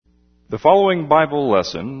The following Bible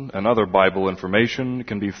lesson and other Bible information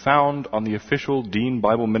can be found on the official Dean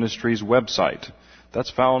Bible Ministries website.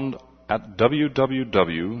 That's found at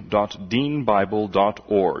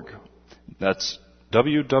www.deanbible.org. That's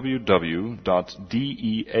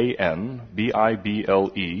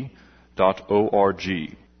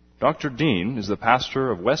www.deanbible.org. Dr. Dean is the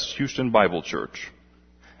pastor of West Houston Bible Church.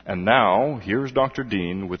 And now, here's Dr.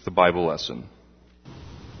 Dean with the Bible lesson.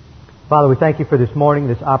 Father, we thank you for this morning,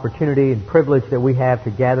 this opportunity and privilege that we have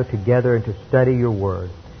to gather together and to study your Word.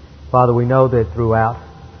 Father, we know that throughout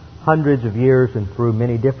hundreds of years and through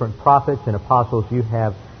many different prophets and apostles, you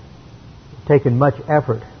have taken much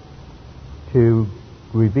effort to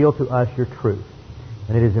reveal to us your truth.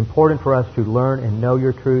 And it is important for us to learn and know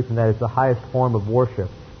your truth, and that is the highest form of worship,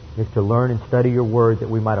 is to learn and study your Word that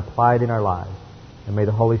we might apply it in our lives. And may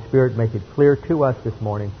the Holy Spirit make it clear to us this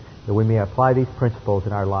morning that we may apply these principles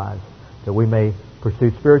in our lives, that we may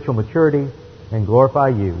pursue spiritual maturity and glorify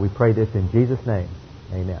you. We pray this in Jesus' name.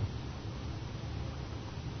 Amen.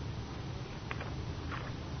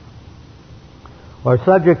 Our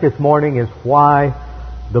subject this morning is why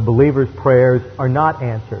the believer's prayers are not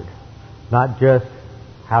answered. Not just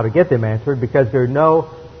how to get them answered, because there are no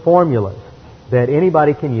formulas that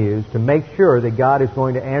anybody can use to make sure that God is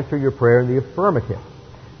going to answer your prayer in the affirmative.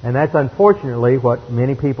 And that's unfortunately what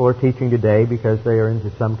many people are teaching today, because they are into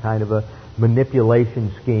some kind of a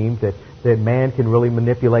manipulation scheme that man can really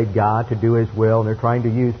manipulate God to do His will. And they're trying to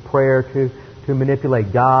use prayer to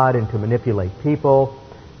manipulate God and to manipulate people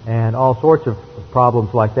and all sorts of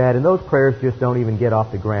problems like that. And those prayers just don't even get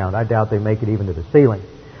off the ground. I doubt they make it even to the ceiling.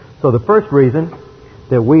 So the first reason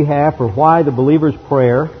that we have for why the believer's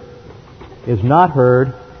prayer is not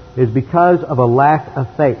heard is because of a lack of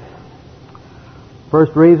faith.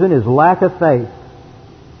 First reason is lack of faith.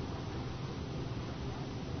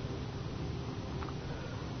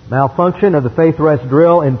 Malfunction of the faith rest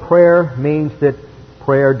drill in prayer means that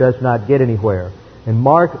prayer does not get anywhere. In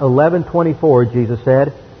Mark 11:24, Jesus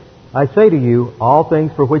said, I say to you, all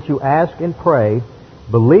things for which you ask and pray,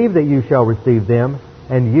 believe that you shall receive them,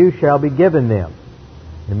 and you shall be given them.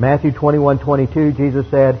 In Matthew 21:22, Jesus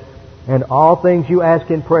said, and all things you ask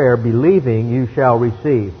in prayer, believing you shall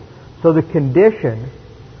receive. So the condition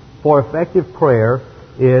for effective prayer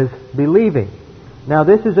is believing. Now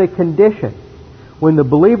this is a condition. When the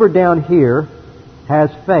believer down here has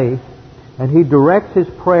faith and he directs his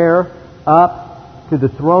prayer up to the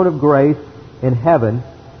throne of grace in heaven,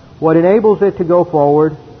 what enables it to go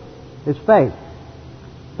forward is faith.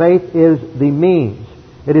 Faith is the means.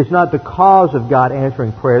 It is not the cause of God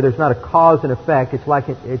answering prayer. There's not a cause and effect. It's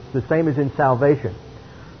the same as in salvation.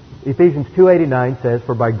 Ephesians 2:89 says,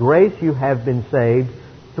 for by grace you have been saved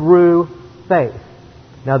through faith.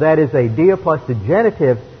 Now that is a dia plus the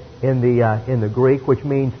genitive in the Greek, which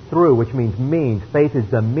means through, which means means. Faith is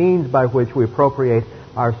the means by which we appropriate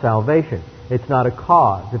our salvation. It's not a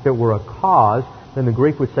cause. If it were a cause, then the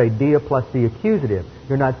Greek would say dia plus the accusative.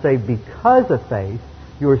 You're not saved because of faith.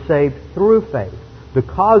 You are saved through faith. The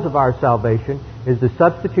cause of our salvation is the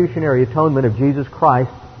substitutionary atonement of Jesus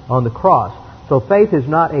Christ on the cross. So faith is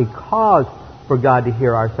not a cause for God to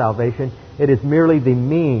hear our salvation. It is merely the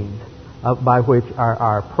means by which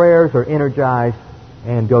our prayers are energized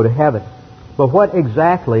and go to heaven. But what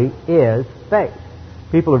exactly is faith?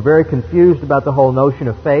 People are very confused about the whole notion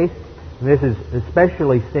of faith. And this is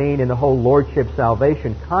especially seen in the whole Lordship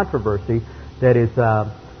salvation controversy that is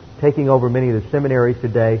taking over many of the seminaries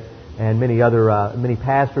today. And many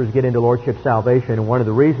pastors get into Lordship salvation, and one of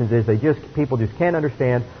the reasons is people just can't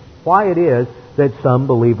understand why it is that some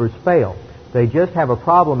believers fail. They just have a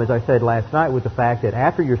problem, as I said last night, with the fact that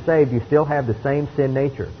after you're saved, you still have the same sin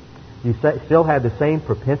nature. You still have the same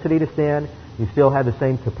propensity to sin. You still have the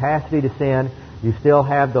same capacity to sin. You still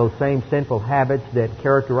have those same sinful habits that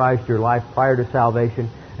characterized your life prior to salvation.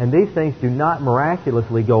 And these things do not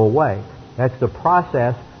miraculously go away. That's the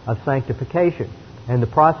process of sanctification. And the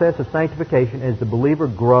process of sanctification, as the believer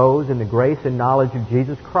grows in the grace and knowledge of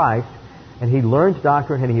Jesus Christ, and he learns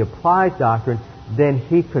doctrine and he applies doctrine, then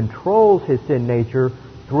he controls his sin nature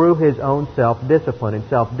through his own self-discipline. And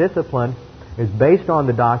self-discipline is based on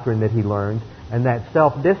the doctrine that he learns, and that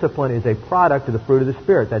self-discipline is a product of the fruit of the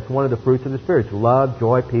Spirit. That's one of the fruits of the Spirit. It's love,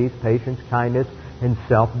 joy, peace, patience, kindness, and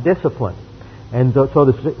self-discipline. And so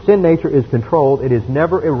the sin nature is controlled. It is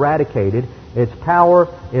never eradicated. Its power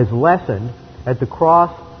is lessened. At the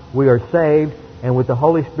cross, we are saved, and with the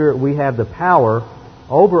Holy Spirit, we have the power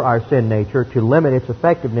over our sin nature to limit its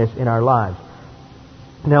effectiveness in our lives.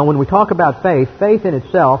 Now, when we talk about faith, faith in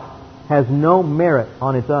itself has no merit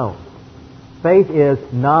on its own. Faith is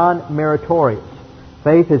non-meritorious.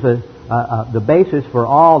 Faith is a the basis for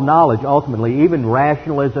all knowledge ultimately, even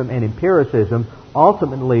rationalism and empiricism,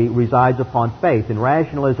 ultimately resides upon faith. In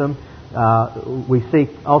rationalism, we seek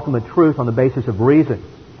ultimate truth on the basis of reason.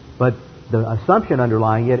 But the assumption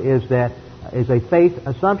underlying it is a faith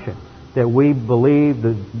assumption, that we believe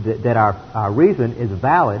that our reason is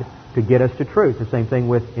valid to get us to truth. The same thing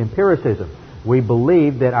with empiricism. We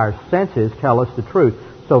believe that our senses tell us the truth.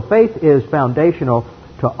 So faith is foundational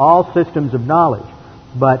to all systems of knowledge.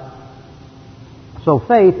 So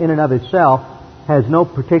faith in and of itself has no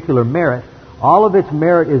particular merit. All of its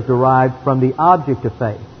merit is derived from the object of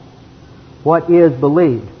faith. What is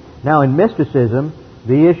believed? Now in mysticism,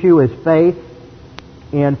 the issue is faith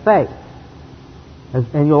in faith.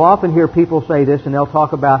 And you'll often hear people say this, and they'll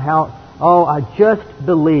talk about how, I just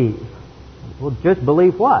believe. Well, just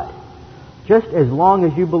believe what? Just as long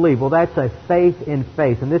as you believe. Well, that's a faith in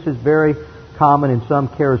faith. And this is very common in some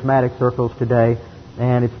charismatic circles today,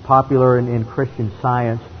 and it's popular in Christian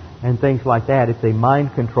Science and things like that. It's a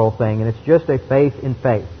mind control thing, and it's just a faith in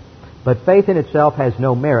faith. But faith in itself has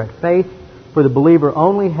no merit. Faith for the believer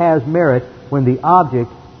only has merit when the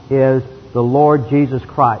object is the Lord Jesus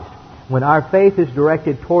Christ. When our faith is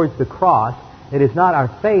directed towards the cross, it is not our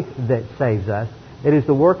faith that saves us. It is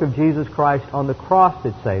the work of Jesus Christ on the cross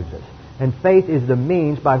that saves us. And faith is the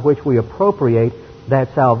means by which we appropriate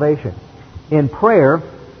that salvation. In prayer,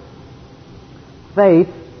 faith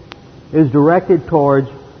is directed towards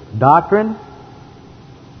doctrine.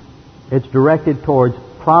 It's directed towards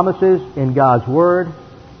promises in God's Word.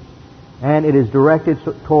 And it is directed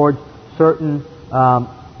towards certain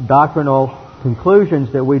doctrinal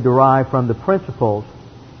conclusions that we derive from the principles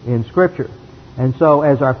in Scripture. And so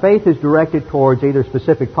as our faith is directed towards either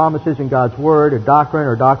specific promises in God's Word, or doctrine,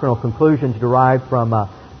 or doctrinal conclusions derived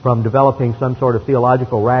from developing some sort of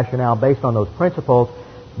theological rationale based on those principles,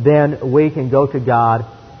 then we can go to God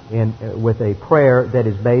with a prayer that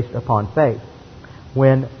is based upon faith.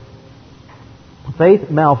 When faith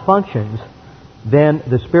malfunctions, then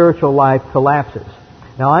the spiritual life collapses.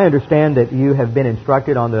 Now, I understand that you have been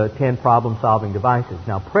instructed on the 10 problem-solving devices.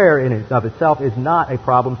 Now, prayer in and of itself is not a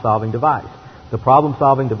problem-solving device. The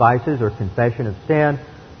problem-solving devices are confession of sin,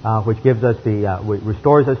 which gives us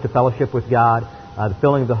restores us to fellowship with God, the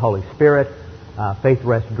filling of the Holy Spirit, faith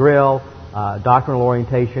rest drill, doctrinal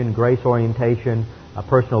orientation, grace orientation,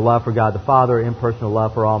 personal love for God the Father, impersonal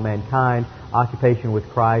love for all mankind, occupation with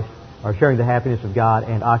Christ, or sharing the happiness of God,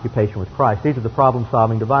 and occupation with Christ. These are the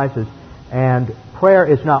problem-solving devices. And prayer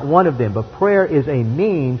is not one of them, but prayer is a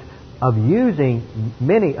means of using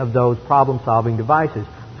many of those problem-solving devices.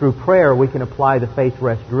 Through prayer, we can apply the faith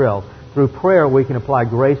rest drill. Through prayer, we can apply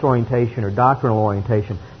grace orientation or doctrinal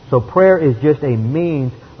orientation. So prayer is just a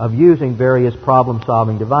means of using various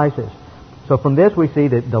problem-solving devices. So from this, we see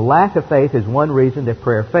that the lack of faith is one reason that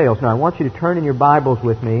prayer fails. Now, I want you to turn in your Bibles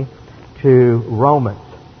with me to Romans.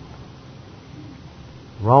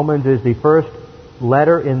 Romans is the first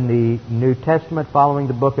letter in the New Testament following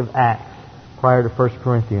the book of Acts, prior to 1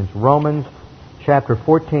 Corinthians. Romans chapter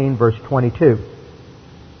 14, verse 22.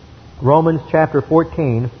 Romans chapter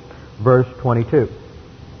 14, verse 22.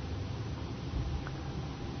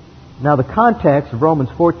 Now, the context of Romans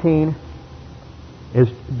 14 is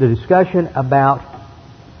the discussion about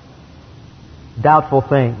doubtful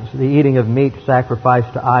things, the eating of meat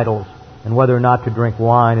sacrificed to idols, and whether or not to drink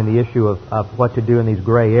wine, and the issue of what to do in these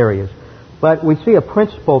gray areas. But we see a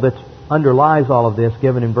principle that underlies all of this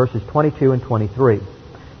given in verses 22 and 23.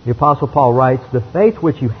 The Apostle Paul writes, "The faith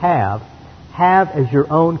which you have as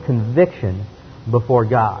your own conviction before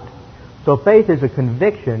God." So faith is a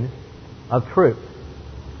conviction of truth.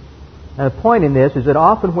 And the point in this is that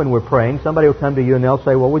often when we're praying, somebody will come to you and they'll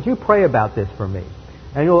say, "Well, would you pray about this for me?"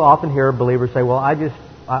 And you'll often hear a believer say, "Well,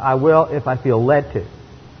 I will if I feel led to."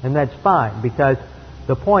 And that's fine, because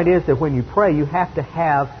the point is that when you pray, you have to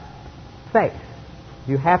have faith.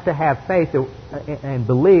 You have to have faith and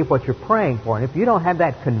believe what you're praying for. And if you don't have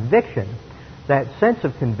that conviction, that sense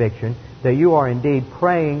of conviction, that you are indeed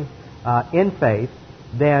praying in faith,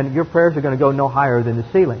 then your prayers are going to go no higher than the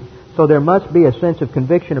ceiling. So there must be a sense of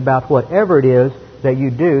conviction about whatever it is that you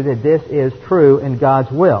do, that this is true in God's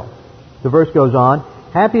will. The verse goes on,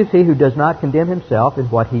 "Happy is he who does not condemn himself in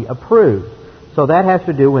what he approves." So that has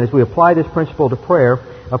to do, as we apply this principle to prayer,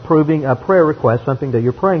 approving a prayer request, something that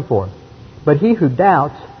you're praying for. "But he who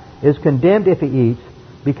doubts is condemned if he eats,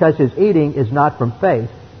 because his eating is not from faith.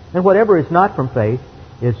 And whatever is not from faith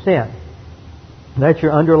is sin." That's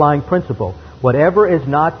your underlying principle. Whatever is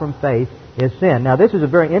not from faith is sin. Now, this is a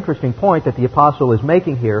very interesting point that the apostle is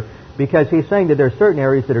making here, because he's saying that there are certain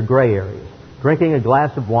areas that are gray areas. Drinking a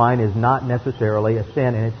glass of wine is not necessarily a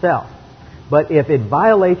sin in itself. But if it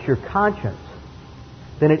violates your conscience,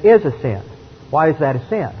 then it is a sin. Why is that a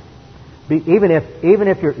sin? Even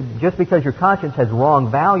if you're, just because your conscience has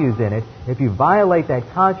wrong values in it, if you violate that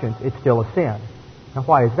conscience, it's still a sin. Now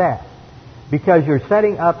why is that? Because you're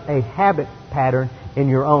setting up a habit pattern in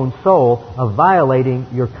your own soul of violating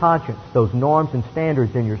your conscience, those norms and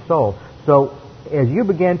standards in your soul. So as you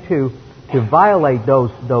begin to violate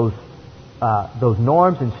those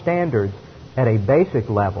norms and standards at a basic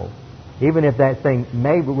level, even if that thing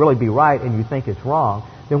may really be right and you think it's wrong,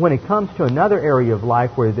 then when it comes to another area of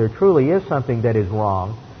life where there truly is something that is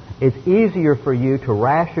wrong, it's easier for you to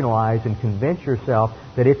rationalize and convince yourself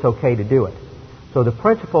that it's okay to do it. So the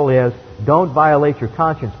principle is, don't violate your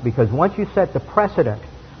conscience, because once you set the precedent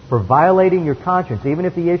for violating your conscience, even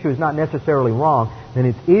if the issue is not necessarily wrong, then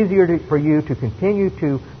it's easier for you to continue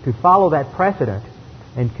to follow that precedent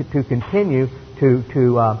and to continue to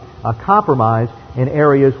compromise in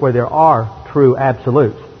areas where there are true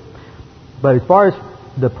absolutes. But as far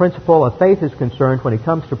as the principle of faith is concerned, when it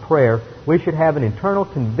comes to prayer, we should have an internal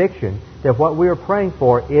conviction that what we are praying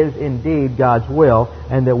for is indeed God's will,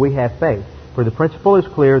 and that we have faith. For the principle is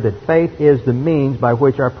clear that faith is the means by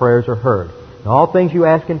which our prayers are heard. In all things you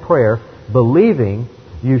ask in prayer, believing,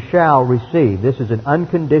 you shall receive. This is an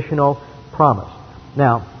unconditional promise.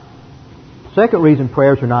 Now, second reason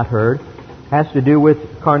prayers are not heard has to do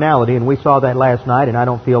with carnality, and we saw that last night, and I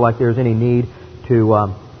don't feel like there's any need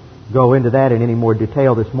to go into that in any more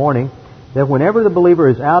detail this morning. That whenever the believer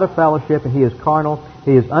is out of fellowship and he is carnal,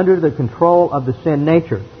 he is under the control of the sin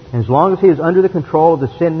nature. And as long as he is under the control of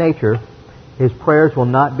the sin nature, his prayers will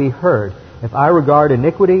not be heard. If I regard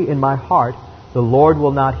iniquity in my heart, the Lord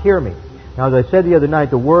will not hear me. Now, as I said the other night,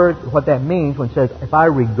 the word, what that means when it says, if I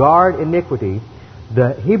regard iniquity,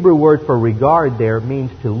 the Hebrew word for regard there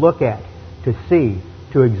means to look at, to see,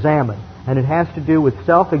 to examine. And it has to do with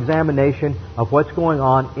self-examination of what's going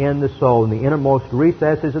on in the soul, in the innermost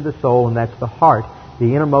recesses of the soul, and that's the heart,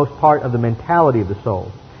 the innermost part of the mentality of the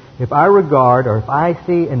soul. If I regard, or if I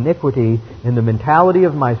see iniquity in the mentality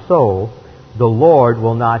of my soul, the Lord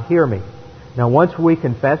will not hear me. Now, once we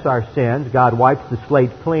confess our sins, God wipes the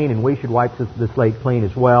slate clean, and we should wipe the slate clean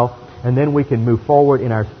as well, and then we can move forward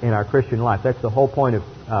in our Christian life. That's the whole point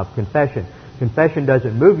of confession. Confession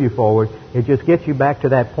doesn't move you forward. It just gets you back to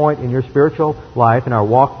that point in your spiritual life and our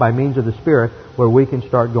walk by means of the Spirit where we can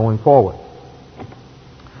start going forward.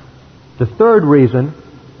 The third reason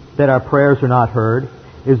that our prayers are not heard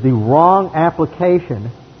is the wrong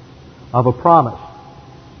application of a promise.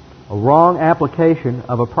 A wrong application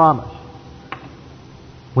of a promise.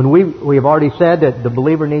 When we have already said that the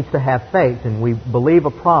believer needs to have faith, and we believe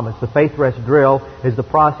a promise. The faith rest drill is the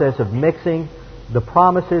process of mixing the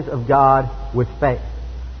promises of God with faith.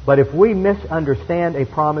 But if we misunderstand a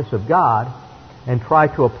promise of God and try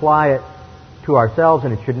to apply it to ourselves,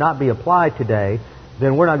 and it should not be applied today,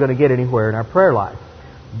 then we're not going to get anywhere in our prayer life.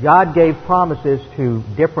 God gave promises to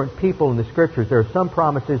different people in the Scriptures. There are some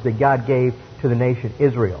promises that God gave to the nation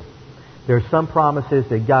Israel. There are some promises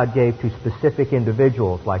that God gave to specific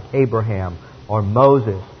individuals like Abraham or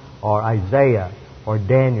Moses or Isaiah or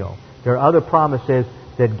Daniel. There are other promises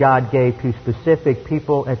that God gave to specific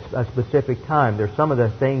people at a specific time. There's some of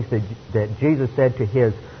the things that Jesus said to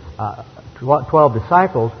His 12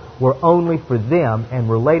 disciples were only for them and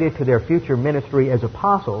related to their future ministry as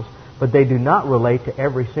apostles, but they do not relate to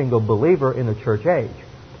every single believer in the church age.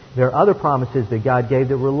 There are other promises that God gave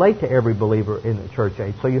that relate to every believer in the church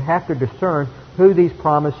age. So you have to discern who these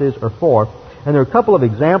promises are for. And there are a couple of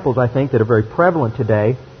examples, I think, that are very prevalent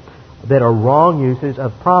today that are wrong uses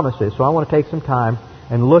of promises. So I want to take some time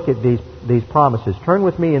and look at these promises. Turn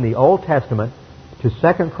with me in the Old Testament to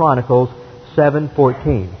 2 Chronicles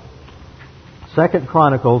 7:14. 2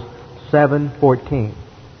 Chronicles 7:14.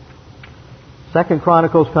 2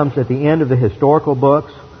 Chronicles comes at the end of the historical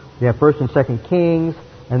books. You have 1 and 2 Kings,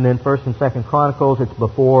 and then 1 and 2 Chronicles. It's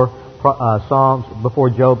before Psalms, before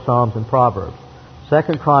Job, Psalms, and Proverbs.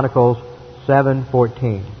 2 Chronicles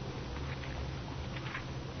 7:14.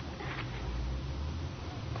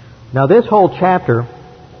 Now this whole chapter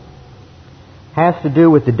has to do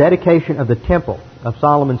with the dedication of the temple, of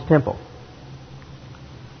Solomon's temple.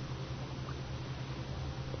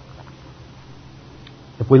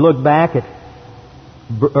 If we look back at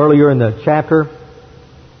earlier in the chapter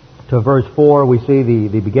to verse 4, we see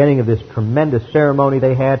the beginning of this tremendous ceremony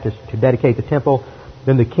they had to dedicate the temple.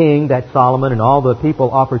 Then the king, that Solomon, and all the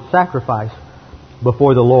people offered sacrifice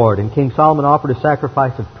before the Lord. And King Solomon offered a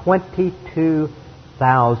sacrifice of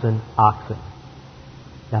 22,000 oxen.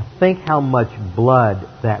 Now think how much blood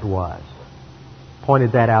that was.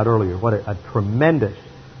 Pointed that out earlier. What a tremendous,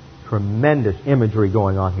 tremendous imagery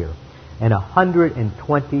going on here. and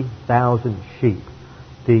 120,000 sheep.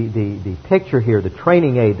 The picture here, the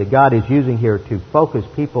training aid that God is using here to focus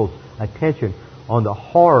people's attention on the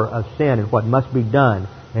horror of sin and what must be done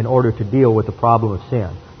in order to deal with the problem of sin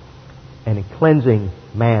and in cleansing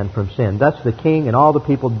man from sin. Thus the king and all the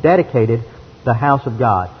people dedicated the house of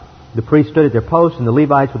God. The priests stood at their posts, and the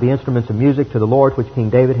Levites with the instruments of music to the Lord, which King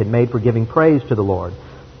David had made for giving praise to the Lord.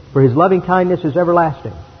 For His loving kindness is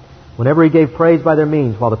everlasting. Whenever He gave praise by their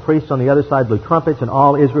means, while the priests on the other side blew trumpets, and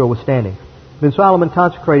all Israel was standing. Then Solomon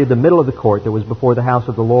consecrated the middle of the court that was before the house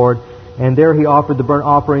of the Lord, and there he offered the burnt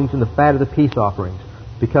offerings and the fat of the peace offerings,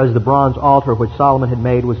 because the bronze altar which Solomon had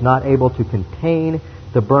made was not able to contain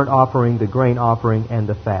the burnt offering, the grain offering, and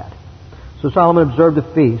the fat. So Solomon observed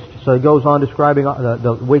the feast. So he goes on describing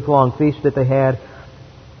the week-long feast that they had.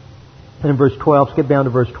 And in verse 12, skip down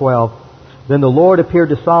to verse 12. Then the Lord appeared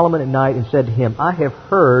to Solomon at night and said to him, I have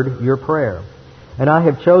heard your prayer, and I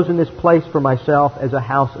have chosen this place for myself as a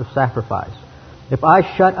house of sacrifice. If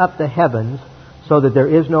I shut up the heavens so that there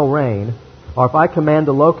is no rain, or if I command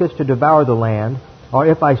the locust to devour the land, or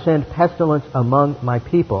if I send pestilence among my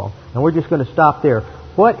people. And we're just going to stop there.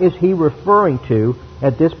 What is he referring to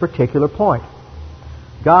at this particular point?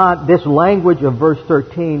 God, this language of verse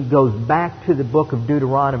 13 goes back to the book of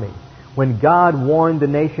Deuteronomy, when God warned the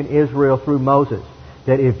nation Israel through Moses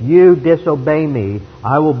that if you disobey me,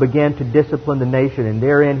 I will begin to discipline the nation. And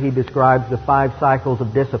therein he describes the 5 cycles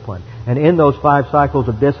of discipline. And in those 5 cycles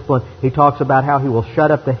of discipline, he talks about how he will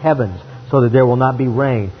shut up the heavens so that there will not be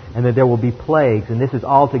rain, and that there will be plagues. And this is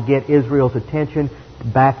all to get Israel's attention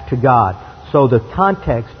back to God. So the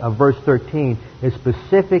context of verse 13 is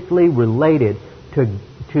specifically related to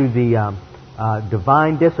the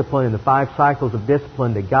divine discipline and the 5 cycles of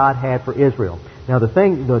discipline that God had for Israel. Now the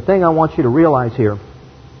thing I want you to realize here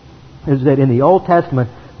is that in the Old Testament,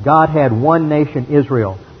 God had one nation,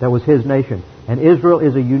 Israel, that was His nation. And Israel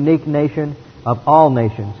is a unique nation of all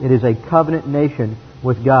nations. It is a covenant nation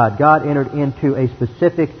with God. God entered into a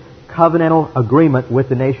specific covenantal agreement with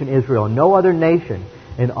the nation Israel. No other nation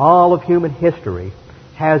in all of human history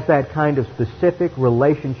has that kind of specific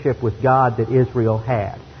relationship with God that Israel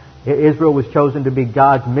had. Israel was chosen to be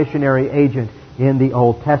God's missionary agent in the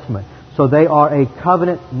Old Testament. So they are a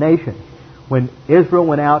covenant nation. When Israel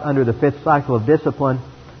went out under the 5th cycle of discipline,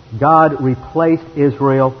 God replaced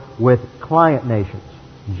Israel with client nations,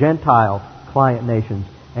 Gentile client nations.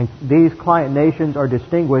 And these client nations are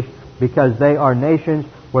distinguished because they are nations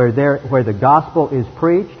where the gospel is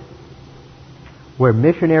preached, where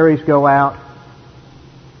missionaries go out,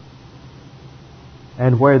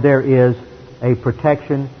 and where there is a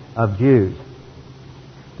protection of Jews.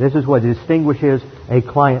 This is what distinguishes a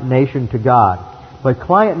client nation to God. But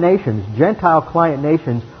client nations, Gentile client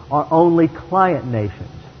nations, are only client nations.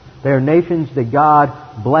 They are nations that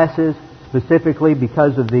God blesses specifically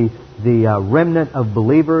because of the remnant of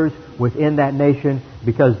believers within that nation,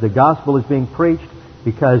 because the gospel is being preached,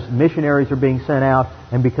 because missionaries are being sent out,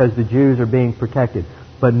 and because the Jews are being protected.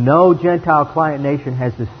 But no Gentile client nation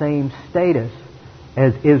has the same status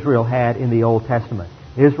as Israel had in the Old Testament.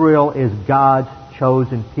 Israel is God's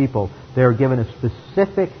chosen people. They are given a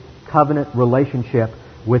specific covenant relationship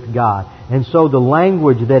with God. And so the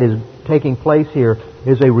language that is taking place here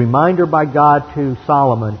is a reminder by God to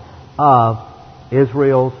Solomon of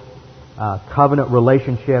Israel's covenant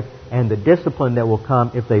relationship and the discipline that will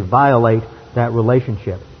come if they violate that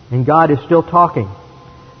relationship. And God is still talking.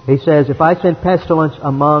 He says, if I send pestilence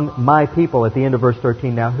among my people, at the end of verse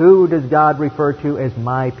 13. Now, who does God refer to as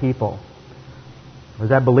my people? Was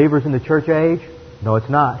that believers in the church age? No, it's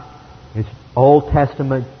not. It's Old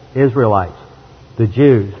Testament Israelites, the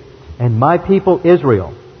Jews. And my people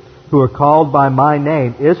Israel, who are called by my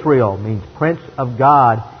name. Israel means Prince of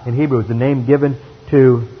God in Hebrew. It's the name given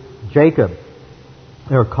to Jacob.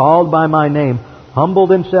 They are called by my name, humble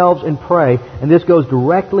themselves and pray. And this goes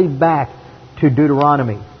directly back to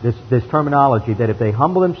Deuteronomy, this terminology, that if they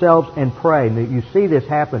humble themselves and pray, and you see this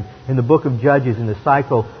happen in the book of Judges in the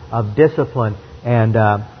cycle of discipline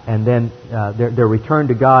and then their return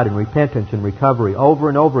to God and repentance and recovery over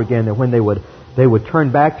and over again, that when they would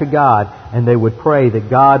turn back to God and they would pray that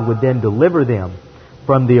God would then deliver them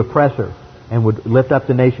from the oppressor and would lift up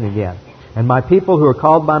the nation again. And my people who are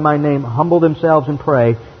called by my name humble themselves and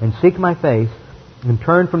pray and seek my face and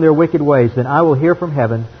turn from their wicked ways, then I will hear from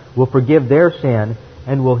heaven, will forgive their sin,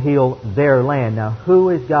 and will heal their land. Now, who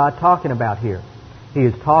is God talking about here? He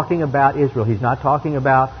is talking about Israel. He's not talking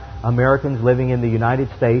about Americans living in the United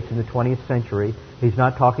States in the 20th century. He's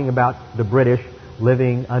not talking about the British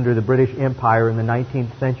living under the British Empire in the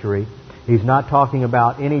 19th century. He's not talking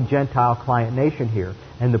about any Gentile client nation here.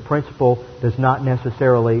 And the principle does not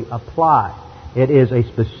necessarily apply. It is a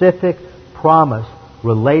specific promise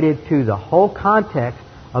related to the whole context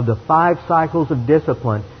of the 5 cycles of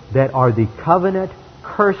discipline that are the covenant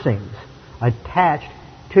cursings attached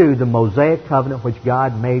to the Mosaic covenant which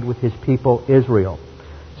God made with His people Israel.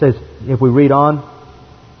 It says, if we read on,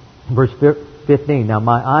 verse 15, "Now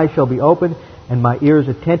my eyes shall be opened and my ears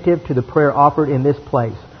attentive to the prayer offered in this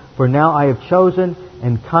place. For now I have chosen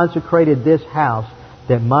and consecrated this house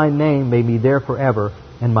that my name may be there forever,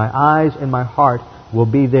 and my eyes and my heart will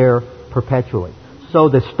be there perpetually." So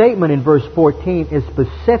the statement in verse 14 is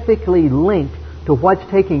specifically linked to what's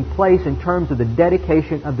taking place in terms of the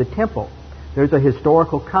dedication of the temple. There's a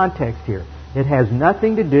historical context here. It has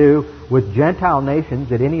nothing to do with Gentile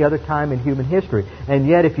nations at any other time in human history. And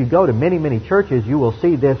yet if you go to many, many churches, you will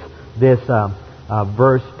see this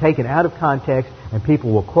verse taken out of context, and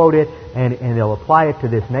people will quote it, and they'll apply it to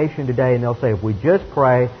this nation today, and they'll say, if we just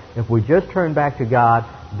pray, if we just turn back to God,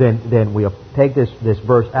 then we'll take this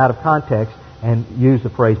verse out of context and use the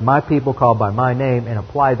phrase, "my people called by my name," and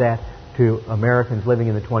apply that to Americans living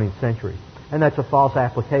in the 20th century. And that's a false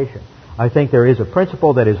application. I think there is a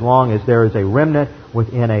principle that as long as there is a remnant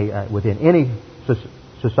within any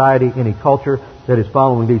society, any culture that is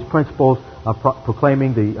following these principles of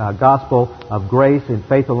proclaiming the gospel of grace and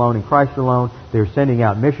faith alone in Christ alone, they're sending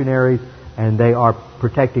out missionaries and they are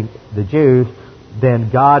protecting the Jews, then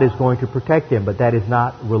God is going to protect them. But that is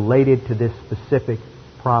not related to this specific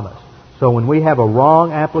promise. So when we have a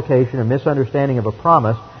wrong application, a misunderstanding of a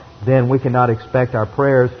promise, then we cannot expect our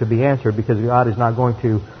prayers to be answered, because God is not going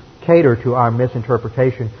to cater to our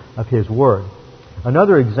misinterpretation of His Word.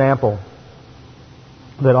 Another example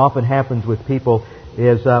that often happens with people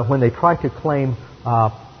is when they try to claim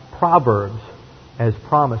proverbs as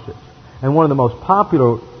promises. And one of the most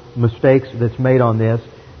popular mistakes that's made on this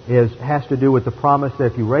has to do with the promise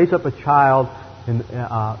that if you raise up a child in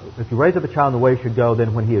the way he should go,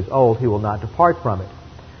 then when he is old, he will not depart from it.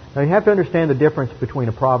 Now you have to understand the difference between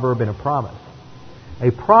a proverb and a promise.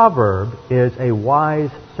 A proverb is a wise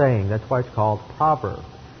saying. That's why it's called proverb.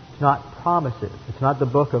 It's not promises. It's not the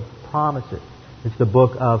book of promises. It's the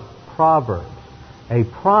book of Proverbs. A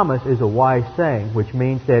promise is a wise saying, which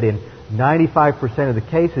means that in 95% of the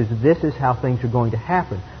cases, this is how things are going to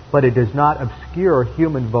happen. But it does not obscure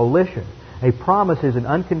human volition. A promise is an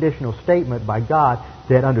unconditional statement by God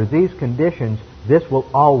that under these conditions, this will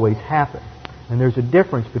always happen. And there's a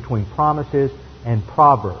difference between promises and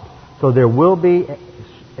proverbs. So there will be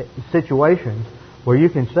situations where you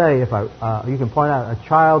can say, you can point out a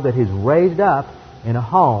child that is raised up in a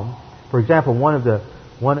home. For example, one of the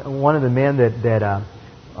men that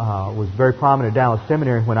was very prominent at Dallas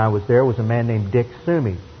Seminary when I was there was a man named Dick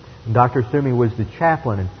Sumi. And Dr. Sumi was the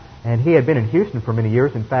chaplain, and he had been in Houston for many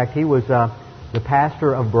years. In fact, he was the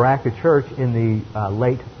pastor of Baraka Church in the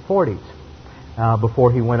late 40s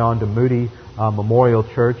before he went on to Moody Memorial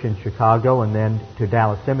Church in Chicago and then to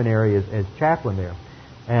Dallas Seminary as chaplain there.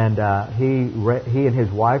 And he and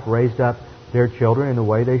his wife raised up their children in the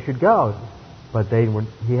way they should go. But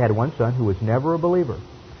he had one son who was never a believer.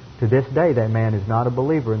 To this day, that man is not a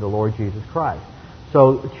believer in the Lord Jesus Christ.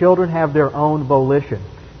 So children have their own volition.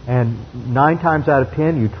 And 9 times out of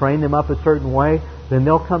 10, you train them up a certain way, then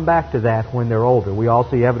they'll come back to that when they're older. We all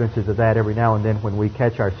see evidences of that every now and then when we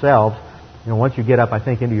catch ourselves. Once you get up, I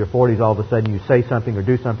think, into your 40s, all of a sudden you say something or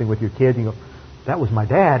do something with your kids, and you go, that was my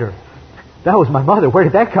dad, or that was my mother. Where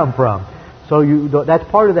did that come from? So that's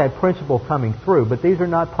part of that principle coming through. But these are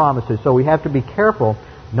not promises. So we have to be careful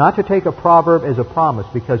not to take a proverb as a promise,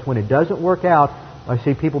 because when it doesn't work out, I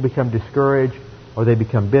see people become discouraged or they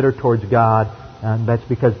become bitter towards God, and that's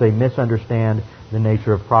because they misunderstand the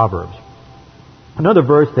nature of proverbs. Another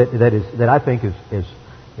verse that I think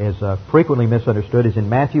is frequently misunderstood is in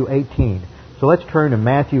Matthew 18. So let's turn to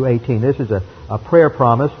Matthew 18. This is a prayer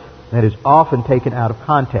promise that is often taken out of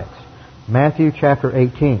context. Matthew chapter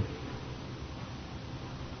 18.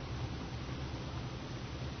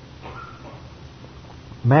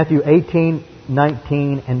 Matthew 18,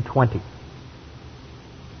 19, and 20.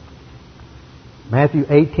 Matthew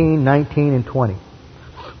 18, 19, and 20.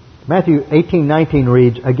 Matthew 18, 19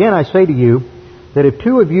 reads, "Again I say to you, that if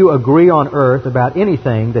 2 of you agree on earth about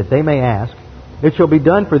anything that they may ask, it shall be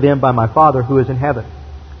done for them by my Father who is in heaven."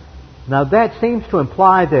 Now that seems to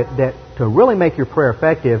imply that to really make your prayer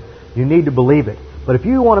effective, you need to believe it. But if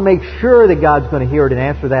you want to make sure that God's going to hear it and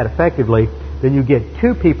answer that effectively, then you get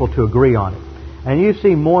 2 people to agree on it. And you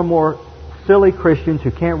see more and more silly Christians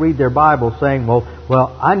who can't read their Bible saying, well,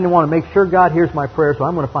 I want to make sure God hears my prayer, so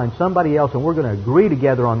I'm going to find somebody else and we're going to agree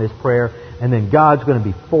together on this prayer, and then God's going to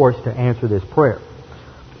be forced to answer this prayer.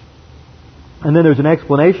 And then there's an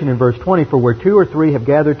explanation in verse 20, for where 2 or 3 have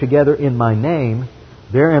gathered together in my name,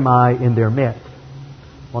 there am I in their midst.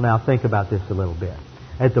 Well, now think about this a little bit.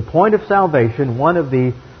 At the point of salvation, one of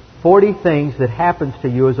the 40 things that happens to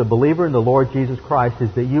you as a believer in the Lord Jesus Christ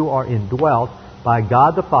is that you are indwelt by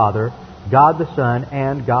God the Father, God the Son,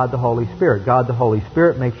 and God the Holy Spirit. God the Holy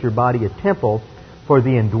Spirit makes your body a temple for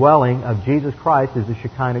the indwelling of Jesus Christ as the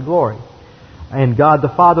Shekinah glory. And God the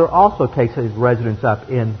Father also takes His residence up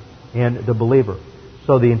in the believer.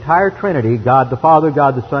 So the entire Trinity, God the Father,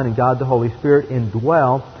 God the Son, and God the Holy Spirit,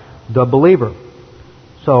 indwell the believer.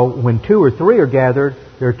 So when 2 or 3 are gathered,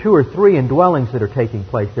 there are 2 or 3 indwellings that are taking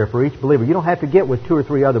place there for each believer. You don't have to get with 2 or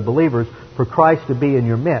 3 other believers for Christ to be in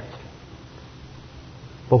your midst.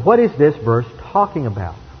 But what is this verse talking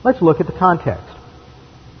about? Let's look at the context.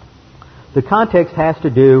 The context has to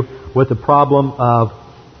do with the problem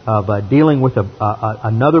of dealing with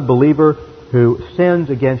another believer who sins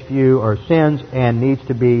against you or sins and needs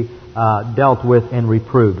to be dealt with and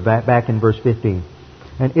reproved. Back in verse 15.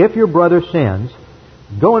 And if your brother sins,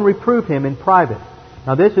 go and reprove him in private.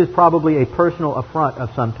 Now this is probably a personal affront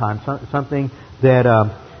of some time, something that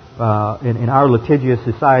in our litigious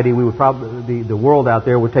society we would probably the world out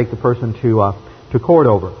there would take the person to court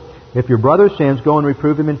over. If your brother sins, go and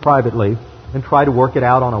reprove him in privately and try to work it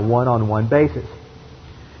out on a one-on-one basis.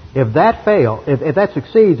 If that fails, if that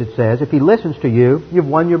succeeds, it says, if he listens to you, you've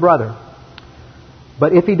won your brother.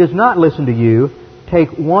 But if he does not listen to you, take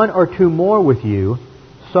 1 or 2 more with you,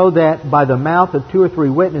 so that by the mouth of 2 or 3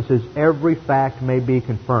 witnesses every fact may be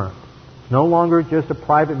confirmed. It's no longer just a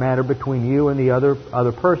private matter between you and the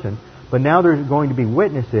other person, but now there's going to be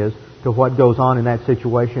witnesses to what goes on in that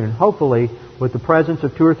situation, and hopefully with the presence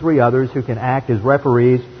of 2 or 3 others who can act as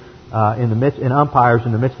referees and umpires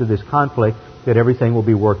in the midst of this conflict, that everything will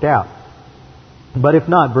be worked out. But if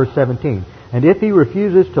not, verse 17, and if he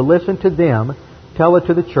refuses to listen to them, tell it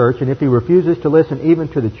to the church, and if he refuses to listen even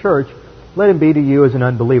to the church, let him be to you as an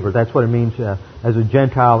unbeliever. That's what it means as a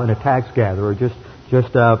Gentile and a tax gatherer. Just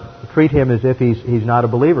treat him as if he's not a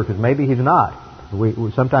believer, because maybe he's not.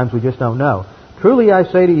 Sometimes we just don't know. Truly I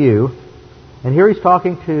say to you, and here he's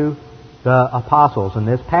talking to the apostles, and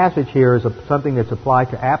this passage here is something that's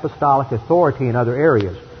applied to apostolic authority in other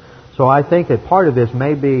areas. So I think that part of this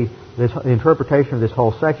may be, the interpretation of this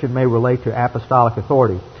whole section may relate to apostolic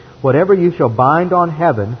authority. Whatever you shall bind on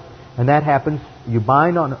heaven, and that happens,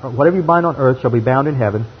 whatever you bind on earth shall be bound in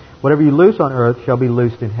heaven. Whatever you loose on earth shall be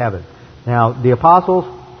loosed in heaven. Now, the apostles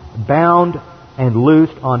bound and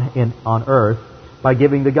loosed on earth by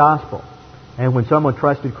giving the gospel. And when someone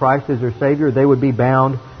trusted Christ as their Savior, they would be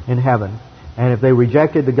bound in heaven. And if they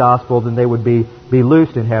rejected the gospel, then they would be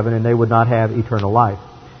loosed in heaven and they would not have eternal life.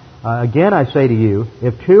 Again, I say to you,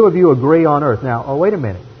 if 2 of you agree on earth. Now, wait a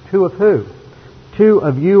minute. 2 of who? 2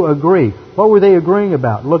 of you agree. What were they agreeing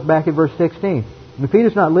about? Look back at verse 16. If he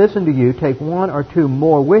does not listen to you, take 1 or 2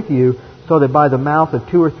 more with you, so that by the mouth of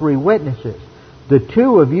 2 or 3 witnesses. The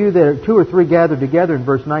 2 of you that are 2 or 3 gathered together in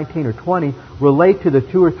verse 19 or 20 relate to the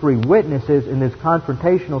 2 or 3 witnesses in this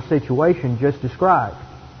confrontational situation just described.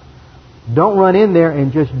 Don't run in there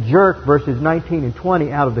and just jerk verses 19 and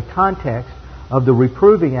 20 out of the context of the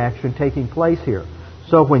reproving action taking place here.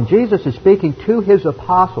 So when Jesus is speaking to His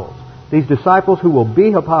apostles, these disciples who will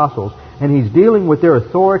be apostles, and He's dealing with their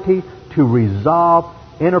authority to resolve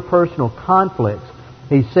interpersonal conflicts,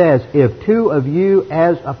 He says, if 2 of you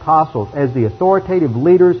as apostles, as the authoritative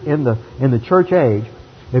leaders in the church age,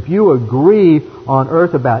 if you agree on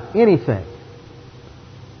earth about anything,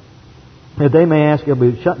 that they may ask,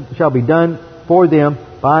 it shall be done for them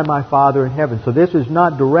by my Father in heaven. So this is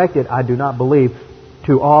not directed, I do not believe,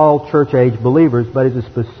 to all church age believers, but is a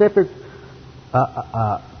specific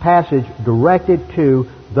passage directed to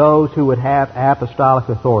those who would have apostolic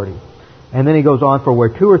authority. And then he goes on, for where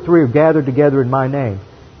 2 or 3 are gathered together in my name.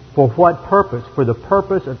 For what purpose? For the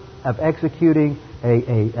purpose of executing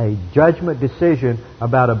a judgment decision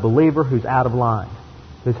about a believer who's out of line.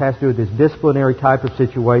 This has to do with this disciplinary type of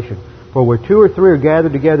situation. For where 2 or 3 are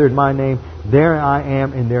gathered together in my name, there I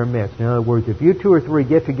am in their midst. In other words, if you 2 or 3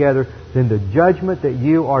 get together, then the judgment that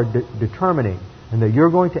you are determining and that you're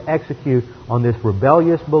going to execute on this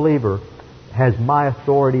rebellious believer has my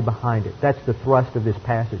authority behind it. That's the thrust of this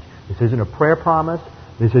passage. This isn't a prayer promise.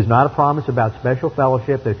 This is not a promise about special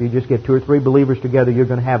fellowship, that if you just get 2 or 3 believers together, you're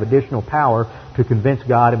going to have additional power to convince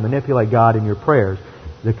God and manipulate God in your prayers.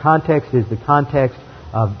 The context is the context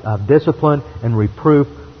of discipline and reproof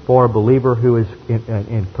for a believer who is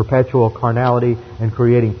in perpetual carnality and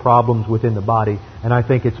creating problems within the body. And I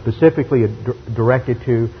think it's specifically directed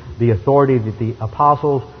to the authority that the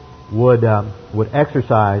apostles would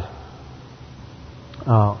exercise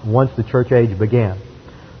once the church age began.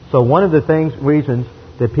 So one of the reasons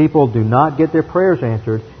that people do not get their prayers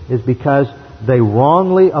answered is because they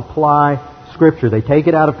wrongly apply Scripture. They take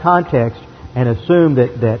it out of context and assume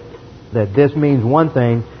that this means one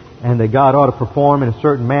thing and that God ought to perform in a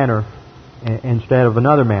certain manner instead of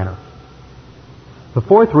another manner. The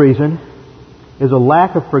fourth reason is a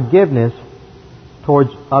lack of forgiveness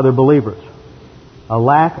towards other believers. A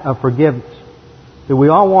lack of forgiveness. So we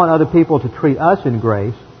all want other people to treat us in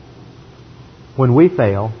grace when we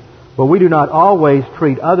fail, but we do not always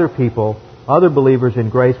treat other people, other believers in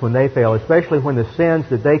grace when they fail, especially when the sins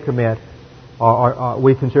that they commit are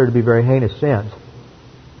we consider to be very heinous sins.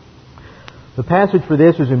 The passage for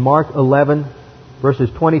this is in Mark 11, verses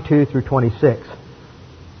 22 through 26.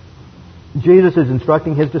 Jesus is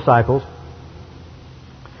instructing His disciples.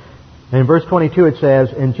 And in verse 22 it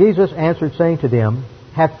says, "And Jesus answered, saying to them,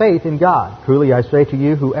 Have faith in God. Truly I say to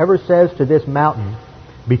you, whoever says to this mountain,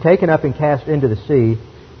 Be taken up and cast into the sea,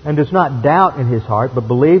 and does not doubt in his heart, but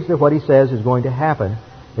believes that what he says is going to happen,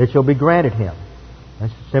 it shall be granted him."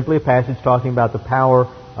 That's simply a passage talking about the power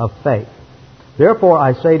of faith. "Therefore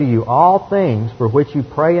I say to you, all things for which you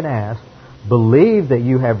pray and ask, believe that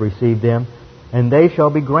you have received them, and they shall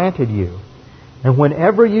be granted you. And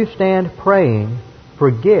whenever you stand praying,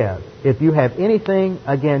 forgive if you have anything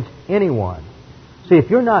against anyone." See, if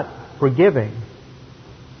you're not forgiving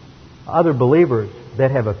other believers that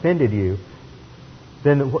have offended you,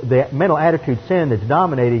 then the mental attitude sin that's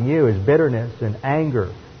dominating you is bitterness and anger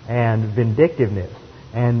and vindictiveness.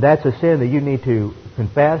 And that's a sin that you need to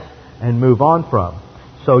confess and move on from.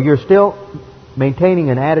 So you're still maintaining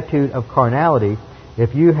an attitude of carnality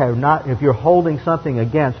if you're holding something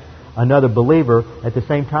against another believer at the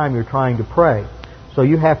same time you're trying to pray. So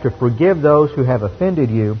you have to forgive those who have offended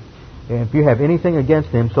you, and if you have anything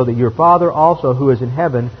against them, so that your Father also who is in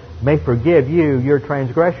heaven may forgive you your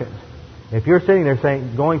transgressions. If you're sitting there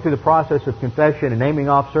going through the process of confession and naming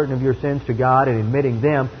off certain of your sins to God and admitting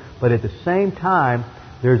them, but at the same time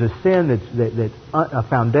there's a sin that's a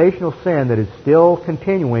foundational sin that is still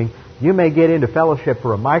continuing, you may get into fellowship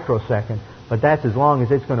for a microsecond, but that's as long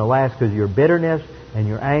as it's going to last, because your bitterness and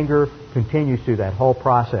your anger continues through that whole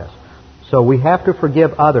process. So we have to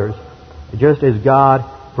forgive others just as God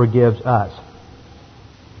forgives us.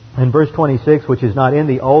 In verse 26, which is not in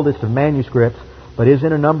the oldest of manuscripts, but is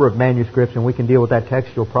in a number of manuscripts, and we can deal with that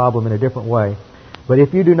textual problem in a different way. "But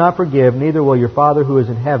if you do not forgive, neither will your Father who is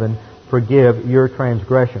in heaven forgive your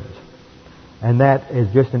transgressions." And that is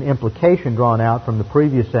just an implication drawn out from the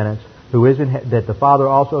previous sentence, that the Father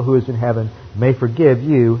also who is in heaven may forgive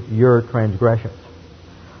you your transgressions.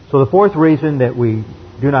 So the fourth reason that we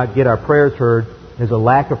do not get our prayers heard is a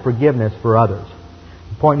lack of forgiveness for others.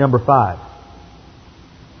 Point number 5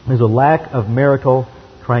 is a lack of marital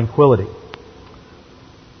tranquility.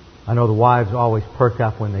 I know the wives always perk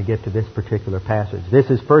up when they get to this particular passage.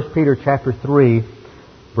 This is 1 Peter chapter 3,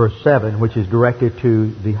 verse 7, which is directed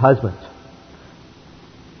to the husbands.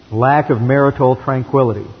 Lack of marital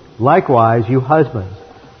tranquility. "Likewise, you husbands,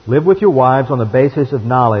 live with your wives on the basis of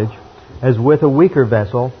knowledge, as with a weaker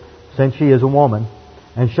vessel, since she is a woman,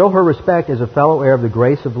 and show her respect as a fellow heir of the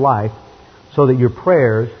grace of life, so that your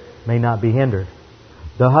prayers may not be hindered."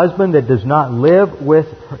 The husband that does not live with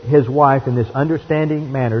his wife in this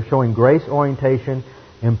understanding manner, showing grace orientation,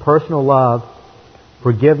 impersonal love,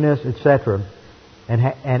 forgiveness, etc.,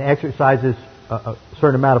 and exercises a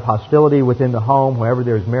certain amount of hostility within the home, wherever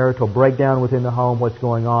there's marital breakdown within the home, what's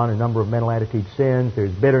going on, a number of mental attitude sins,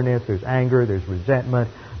 there's bitterness, there's anger, there's resentment,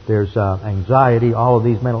 there's anxiety, all of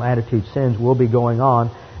these mental attitude sins will be going on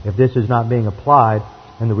if this is not being applied,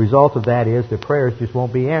 and the result of that is that prayers just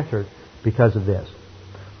won't be answered because of this.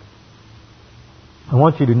 I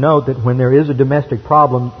want you to note that when there is a domestic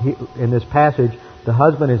problem in this passage, the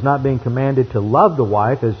husband is not being commanded to love the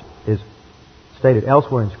wife, as is stated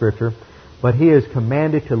elsewhere in Scripture, but he is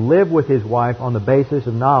commanded to live with his wife on the basis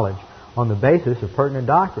of knowledge, on the basis of pertinent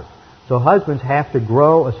doctrine. So husbands have to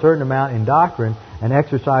grow a certain amount in doctrine and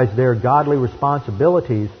exercise their godly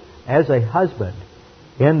responsibilities as a husband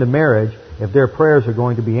in the marriage if their prayers are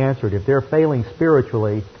going to be answered. If they're failing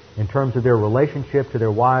spiritually in terms of their relationship to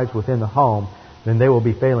their wives within the home, then they will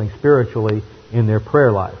be failing spiritually in their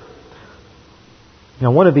prayer life. Now,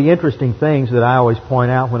 one of the interesting things that I always point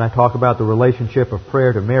out when I talk about the relationship of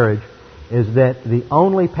prayer to marriage is that the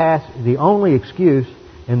only excuse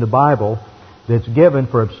in the Bible that's given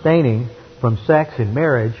for abstaining from sex in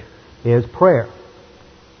marriage is prayer.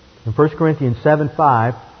 In 1 Corinthians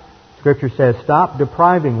 7:5, Scripture says, "Stop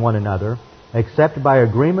depriving one another, except by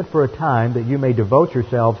agreement for a time, that you may devote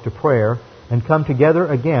yourselves to prayer, and come together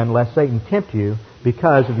again, lest Satan tempt you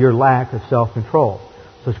because of your lack of self-control."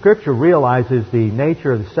 So Scripture realizes the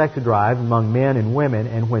nature of the sex drive among men and women,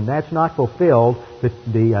 and when that's not fulfilled,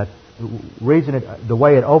 the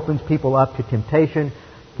way it opens people up to temptation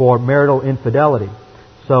for marital infidelity.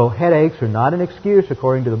 So headaches are not an excuse,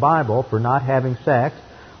 according to the Bible, for not having sex,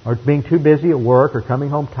 or being too busy at work, or coming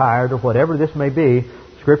home tired, or whatever this may be.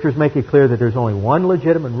 Scriptures make it clear that there's only one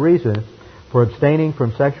legitimate reason for abstaining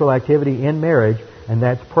from sexual activity in marriage, and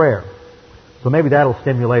that's prayer. So maybe that'll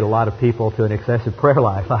stimulate a lot of people to an excessive prayer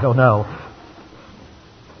life. I don't know.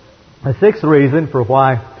 The sixth reason for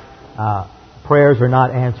why prayers are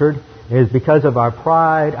not answered is because of our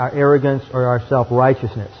pride, our arrogance, or our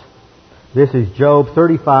self-righteousness. This is Job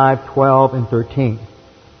 35:12 and 13.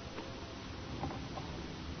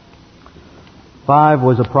 5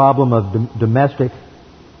 was a problem of domestic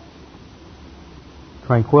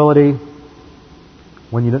tranquility.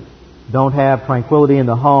 When you don't have tranquility in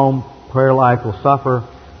the home, prayer life will suffer.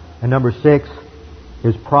 And number 6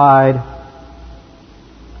 is pride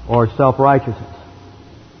or self-righteousness.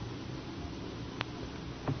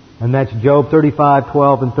 And that's Job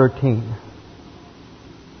 35:12 and 13.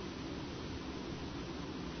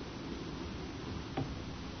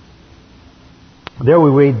 There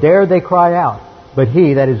we read, "There they cry out, but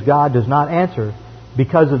He," that is God, "does not answer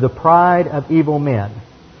because of the pride of evil men.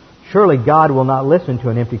 Surely God will not listen to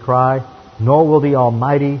an empty cry, nor will the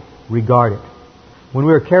Almighty regard it." When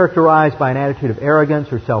we are characterized by an attitude of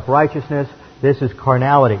arrogance or self-righteousness, this is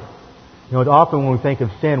carnality. You know, often when we think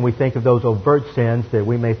of sin, we think of those overt sins that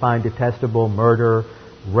we may find detestable: murder,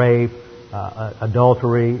 rape,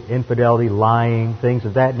 adultery, infidelity, lying, things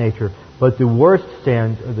of that nature. But the worst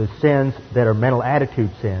sins are the sins that are mental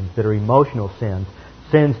attitude sins, that are emotional sins,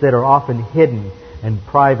 sins that are often hidden and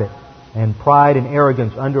private. And pride and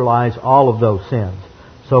arrogance underlies all of those sins.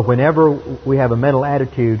 So whenever we have a mental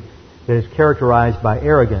attitude that is characterized by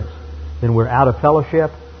arrogance, then we're out of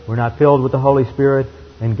fellowship, we're not filled with the Holy Spirit,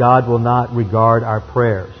 and God will not regard our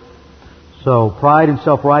prayers. So pride and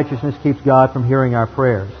self-righteousness keeps God from hearing our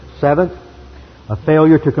prayers. 7th, a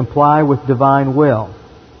failure to comply with divine will.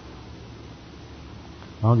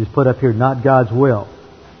 I'll just put up here, not God's will.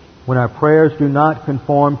 When our prayers do not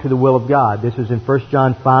conform to the will of God. This is in 1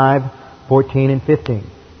 John 5:14 and 15.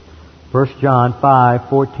 1 John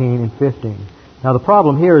 5:14 and 15. Now the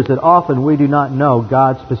problem here is that often we do not know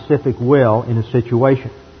God's specific will in a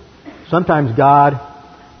situation. Sometimes God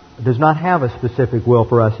does not have a specific will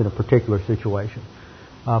for us in a particular situation.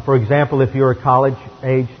 For example, if you're a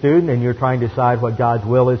college-age student and you're trying to decide what God's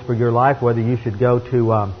will is for your life, whether you should go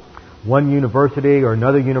to one university or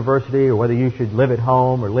another university, or whether you should live at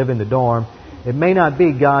home or live in the dorm, it may not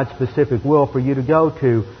be God's specific will for you to go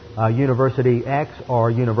to University X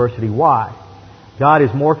or University Y. God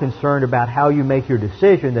is more concerned about how you make your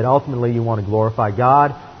decision, that ultimately you want to glorify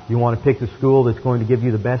God. You want to pick the school that's going to give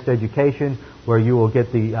you the best education, where you will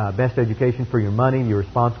get the best education for your money, your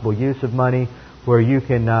responsible use of money, where you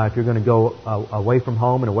can, if you're going to go away from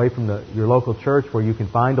home and away from your local church, where you can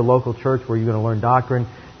find a local church where you're going to learn doctrine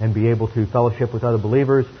and be able to fellowship with other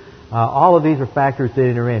believers. All of these are factors that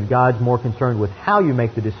enter in. God's more concerned with how you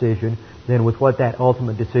make the decision than with what that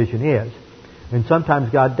ultimate decision is. And sometimes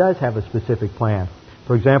God does have a specific plan.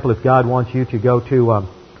 For example, if God wants you to go to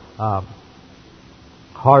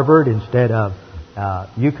Harvard instead of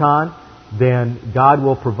UConn, then God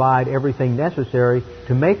will provide everything necessary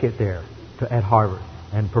to make it there at Harvard,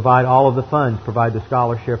 and provide all of the funds, provide the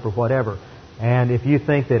scholarship or whatever. And if you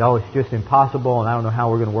think that, it's just impossible, and I don't know how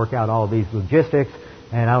we're going to work out all of these logistics,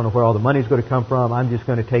 and I don't know where all the money's going to come from, I'm just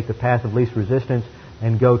going to take the path of least resistance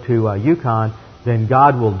and go to UConn, then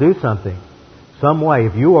God will do something. Some way,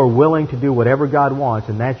 if you are willing to do whatever God wants,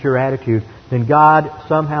 and that's your attitude, then God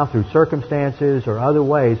somehow through circumstances or other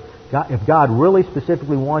ways, if God really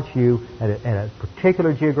specifically wants you at a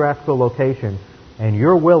particular geographical location, and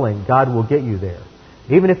you're willing, God will get you there.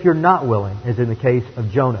 Even if you're not willing, as in the case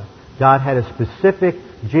of Jonah. God had a specific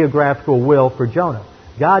geographical will for Jonah.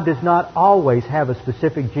 God does not always have a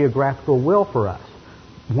specific geographical will for us.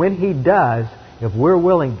 When He does, if we're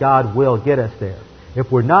willing, God will get us there.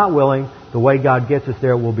 If we're not willing, the way God gets us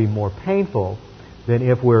there will be more painful than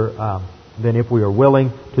if we are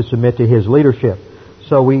willing to submit to His leadership.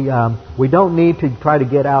 So we don't need to try to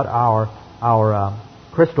get out our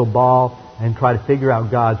crystal ball and try to figure out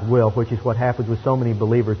God's will, which is what happens with so many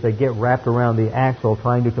believers. They get wrapped around the axle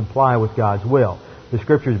trying to comply with God's will. The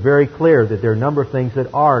Scripture is very clear that there are a number of things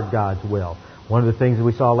that are God's will. One of the things that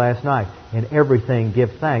we saw last night, in everything give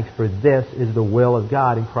thanks, for this is the will of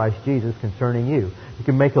God in Christ Jesus concerning you. You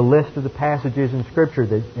can make a list of the passages in Scripture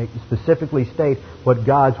that specifically state what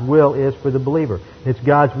God's will is for the believer. It's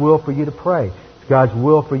God's will for you to pray. It's God's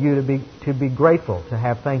will for you to be grateful, to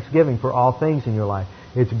have thanksgiving for all things in your life.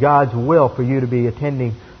 It's God's will for you to be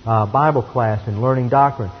attending Bible class and learning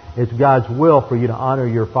doctrine. It's God's will for you to honor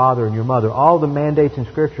your father and your mother. All the mandates in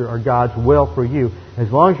Scripture are God's will for you.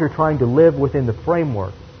 As long as you're trying to live within the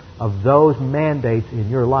framework of those mandates in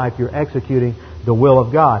your life, you're executing the will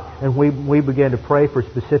of God. And we begin to pray for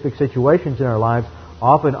specific situations in our lives.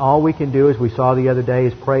 Often all we can do, as we saw the other day,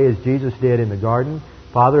 is pray as Jesus did in the garden.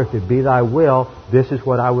 Father, if it be Thy will, this is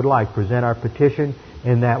what I would like. Present our petition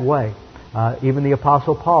in that way. Even the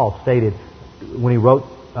Apostle Paul stated, when he wrote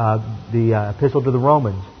the Epistle to the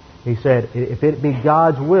Romans, he said, if it be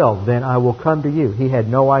God's will, then I will come to you. He had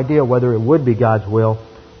no idea whether it would be God's will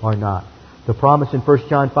or not. The promise in 1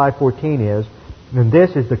 John 5:14 is, and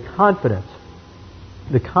this is the confidence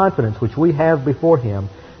which we have before Him,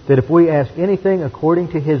 that if we ask anything according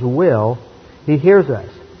to His will, He hears us.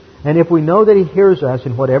 And if we know that He hears us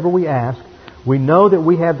in whatever we ask, we know that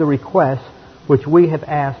we have the requests which we have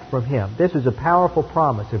asked from Him. This is a powerful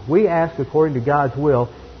promise. If we ask according to God's will,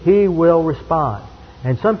 He will respond.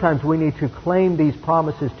 And sometimes we need to claim these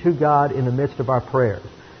promises to God in the midst of our prayers.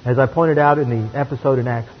 As I pointed out in the episode in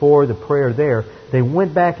Acts 4, the prayer there, they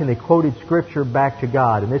went back and they quoted Scripture back to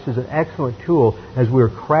God. And this is an excellent tool as we're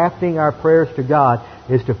crafting our prayers to God,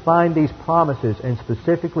 is to find these promises and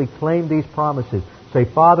specifically claim these promises. Say,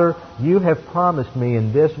 Father, You have promised me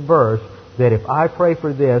in this verse that if I pray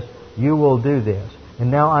for this, You will do this. And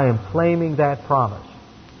now I am claiming that promise.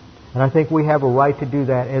 And I think we have a right to do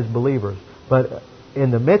that as believers. But in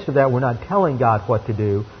the midst of that, we're not telling God what to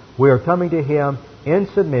do. We are coming to Him in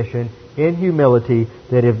submission, in humility,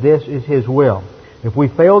 that if this is His will. If we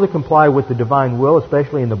fail to comply with the divine will,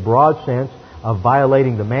 especially in the broad sense of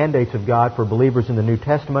violating the mandates of God for believers in the New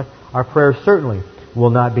Testament, our prayers certainly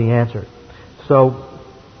will not be answered. So,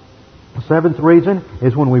 the seventh reason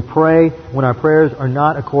is when we pray, when our prayers are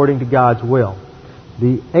not according to God's will.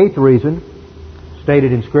 The eighth reason,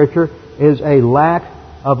 stated in Scripture, is a lack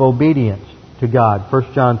of obedience to God.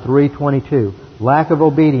 1 John 3:22. Lack of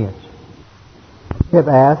obedience. We have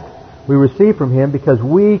asked, we receive from Him because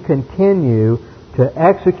we continue to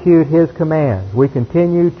execute His commands. We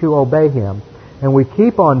continue to obey Him. And we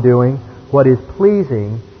keep on doing what is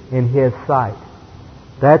pleasing in His sight.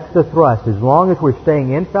 That's the thrust. As long as we're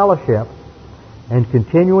staying in fellowship and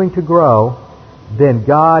continuing to grow, then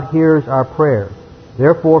God hears our prayers.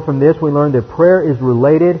 Therefore, from this we learn that prayer is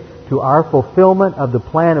related to our fulfillment of the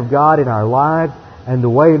plan of God in our lives and the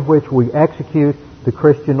way in which we execute the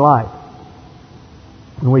Christian life.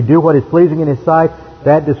 When we do what is pleasing in His sight,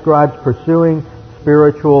 that describes pursuing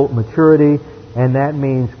spiritual maturity, and that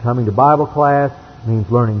means coming to Bible class, it means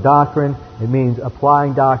learning doctrine, it means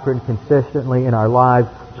applying doctrine consistently in our lives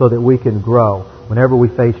so that we can grow. Whenever we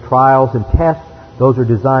face trials and tests, those are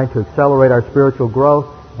designed to accelerate our spiritual growth,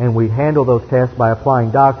 and we handle those tests by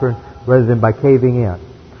applying doctrine rather than by caving in.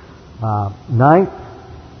 Ninth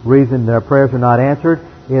reason that our prayers are not answered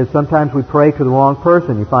is sometimes we pray to the wrong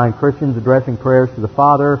person. You find Christians addressing prayers to the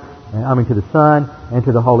Father, to the Son, and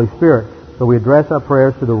to the Holy Spirit. So we address our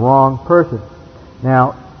prayers to the wrong person.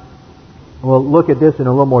 Now, we'll look at this in a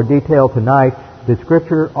little more detail tonight. The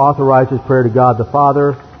Scripture authorizes prayer to God the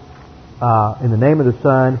Father in the name of the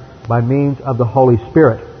Son by means of the Holy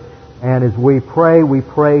Spirit. And as we pray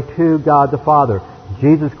to God the Father.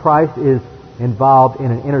 Jesus Christ is involved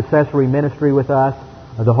in an intercessory ministry with us.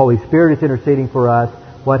 The Holy Spirit is interceding for us.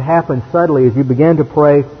 What happens subtly is you begin to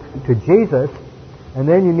pray to Jesus, and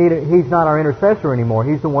then He's not our intercessor anymore.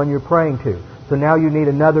 He's the one you're praying to. So now you need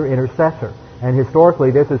another intercessor. And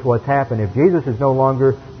historically, this is what's happened. If Jesus is no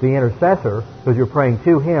longer the intercessor, because you're praying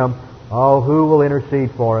to Him, who will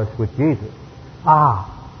intercede for us with Jesus?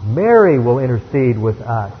 Mary will intercede with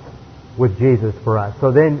us, with Jesus for us.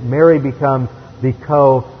 So then Mary becomes the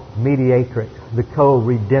co-mediatrix, the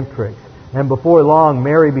co-redemptrix. And before long,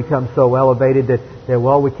 Mary becomes so elevated that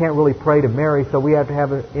we can't really pray to Mary, so we have to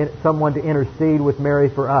have someone to intercede with Mary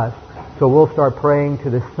for us. So we'll start praying to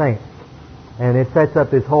the saints. And it sets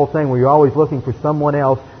up this whole thing where you're always looking for someone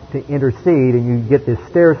else to intercede, and you get this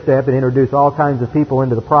stair step and introduce all kinds of people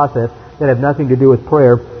into the process that have nothing to do with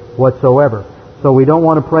prayer whatsoever. So we don't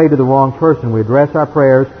want to pray to the wrong person. We address our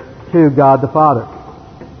prayers to God the Father.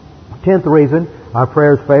 10th reason our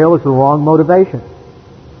prayers fail is the wrong motivation.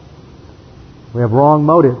 We have wrong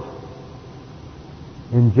motives.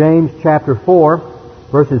 In James chapter 4,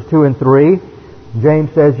 verses 2 and 3,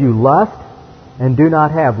 James says, "You lust and do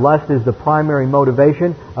not have. Lust is the primary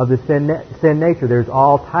motivation of the sin nature. There's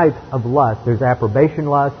all types of lust. There's approbation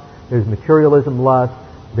lust, there's materialism lust,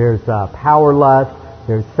 there's power lust,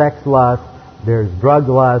 there's sex lust, there's drug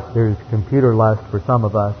lust, there's computer lust for some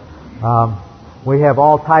of us. We have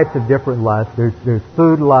all types of different lusts. There's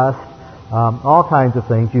food lust, all kinds of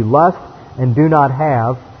things. You lust and do not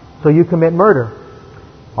have, so you commit murder.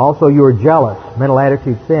 Also, you are jealous, mental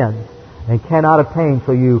attitude sins, and cannot obtain,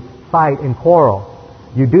 so you fight and quarrel.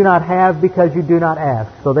 You do not have because you do not ask.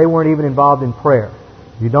 So they weren't even involved in prayer.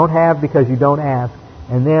 You don't have because you don't ask.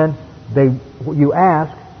 And then you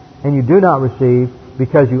ask and you do not receive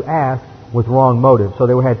because you ask with wrong motives. So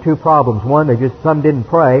they had two problems. One, some didn't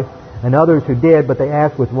pray, and others who did, but they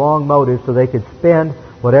asked with wrong motives so they could spend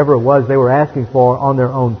whatever it was they were asking for on their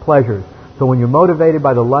own pleasures. So when you're motivated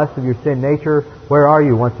by the lust of your sin nature, where are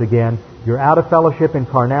you once again? You're out of fellowship in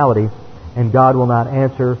carnality, and God will not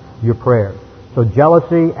answer your prayers. So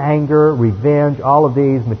jealousy, anger, revenge, all of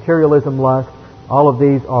these, materialism, lust, all of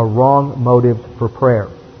these are wrong motives for prayer.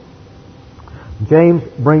 James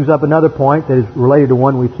brings up another point that is related to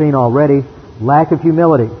one we've seen already, lack of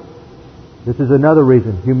humility. This is another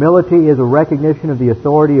reason. Humility is a recognition of the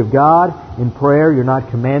authority of God in prayer. You're not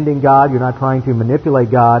commanding God. You're not trying to manipulate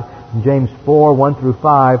God. In James 4, 1 through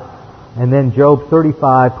 5, and then Job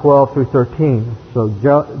 35, 12 through 13. So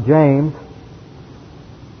James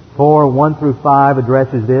 4, 1 through 5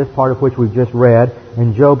 addresses this, part of which we've just read,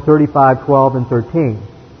 and Job 35, 12 and 13.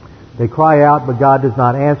 They cry out, but God does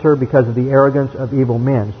not answer because of the arrogance of evil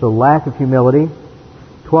men. So lack of humility.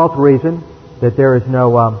 12th reason that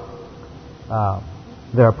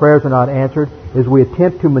that our prayers are not answered is we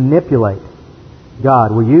attempt to manipulate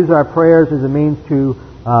God. We use our prayers as a means to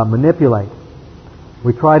manipulate.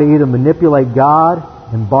 We try to either manipulate God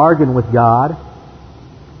and bargain with God,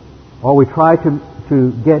 or we try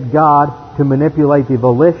to get God to manipulate the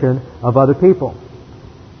volition of other people.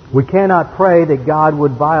 We cannot pray that God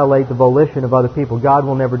would violate the volition of other people. God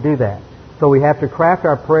will never do that. So we have to craft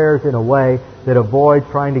our prayers in a way that avoids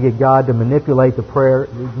trying to get God to manipulate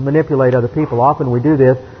other people. Often we do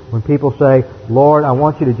this when people say, Lord, I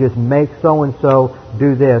want you to just make so-and-so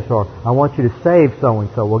do this, or I want you to save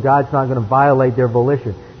so-and-so. Well, God's not going to violate their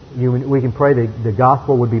volition. We can pray that the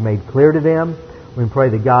gospel would be made clear to them. We can pray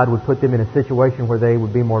that God would put them in a situation where they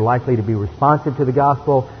would be more likely to be responsive to the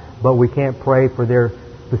gospel, but we can't pray for their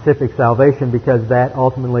specific salvation because that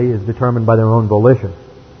ultimately is determined by their own volition.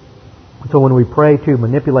 So when we pray to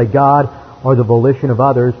manipulate God or the volition of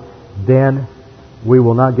others, then we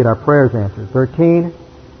will not get our prayers answered. 13,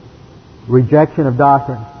 rejection of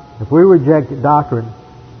doctrine. If we reject doctrine,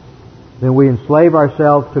 then we enslave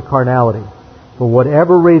ourselves to carnality. For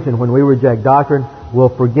whatever reason, when we reject doctrine, we'll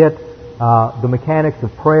forget the mechanics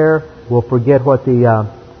of prayer, we'll forget what the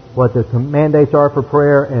mandates are for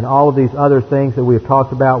prayer, and all of these other things that we have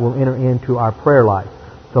talked about will enter into our prayer life.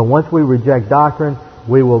 So once we reject doctrine,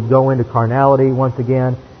 we will go into carnality once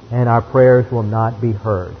again, and our prayers will not be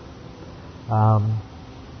heard.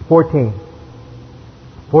 14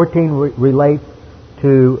 relates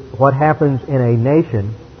to what happens in a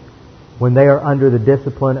nation when they are under the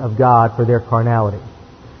discipline of God for their carnality.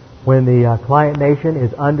 When the client nation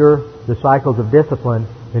is under the cycles of discipline,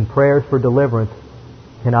 then prayers for deliverance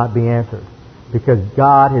cannot be answered, because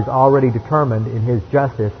God has already determined in His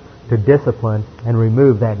justice to discipline and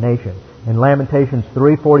remove that nation. In Lamentations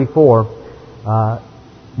 3:44,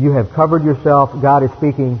 you have covered yourself, God is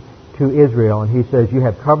speaking to Israel, and He says, you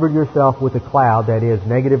have covered yourself with a cloud, that is,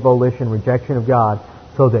 negative volition, rejection of God,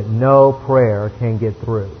 so that no prayer can get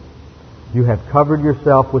through. You have covered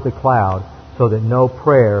yourself with a cloud so that no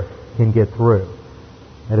prayer can get through.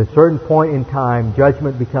 At a certain point in time,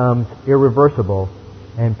 judgment becomes irreversible,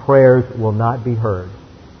 and prayers will not be heard.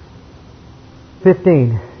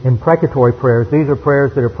 15, imprecatory prayers. These are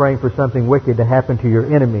prayers that are praying for something wicked to happen to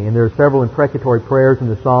your enemy. And there are several imprecatory prayers in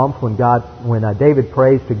the Psalms when David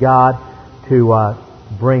prays to God to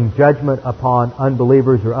bring judgment upon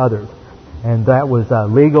unbelievers or others. And that was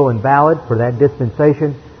legal and valid for that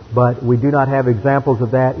dispensation, but we do not have examples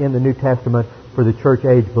of that in the New Testament for the church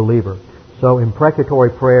age believer. So imprecatory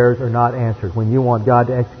prayers are not answered. When you want God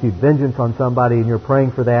to execute vengeance on somebody and you're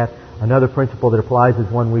praying for that, another principle that applies is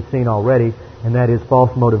one we've seen already, and that is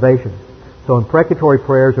false motivation. So imprecatory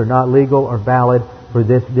prayers are not legal or valid for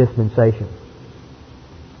this dispensation.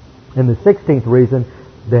 And the 16th reason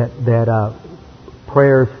that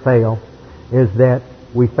prayers fail is that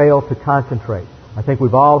we fail to concentrate. I think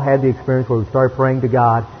we've all had the experience where we started praying to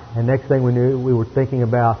God, and next thing we knew, we were thinking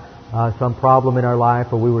about some problem in our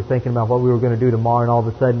life, or we were thinking about what we were going to do tomorrow, and all of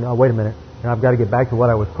a sudden, oh, wait a minute, I've got to get back to what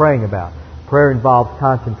I was praying about. Prayer involves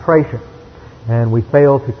concentration. and we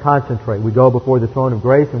fail to concentrate. We go before the throne of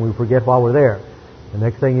grace and we forget while we're there. The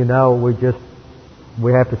next thing you know,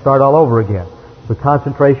 we have to start all over again. So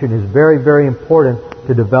concentration is very, very important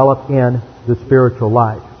to develop in the spiritual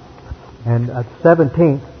life. And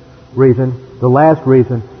 17th reason, the last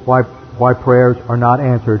reason why prayers are not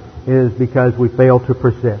answered is because we fail to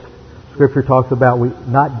persist. Scripture talks about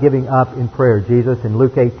not giving up in prayer. Jesus in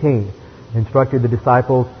Luke 18 instructed the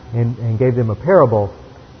disciples and gave them a parable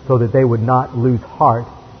so that they would not lose heart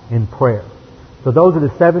in prayer. So those are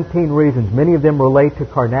the 17 reasons. Many of them relate to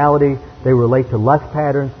carnality. They relate to lust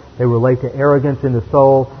patterns. They relate to arrogance in the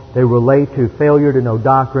soul. They relate to failure to know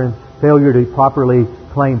doctrine, failure to properly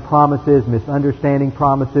claim promises, misunderstanding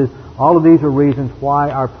promises. All of these are reasons why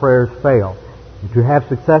our prayers fail. To have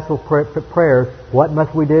successful prayers, what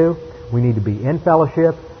must we do? We need to be in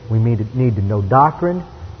fellowship. We need to know doctrine.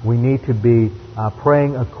 We need to be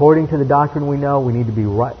praying according to the doctrine we know. We need to be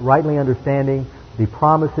rightly understanding the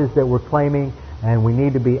promises that we're claiming. And we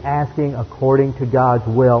need to be asking according to God's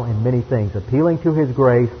will in many things. Appealing to His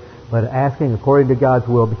grace, but asking according to God's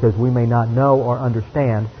will because we may not know or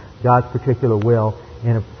understand God's particular will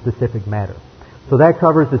in a specific matter. So that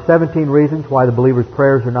covers the 17 reasons why the believer's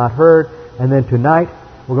prayers are not heard. And then tonight,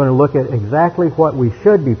 we're going to look at exactly what we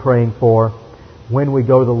should be praying for when we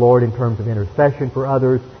go to the Lord in terms of intercession for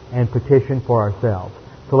others and petition for ourselves.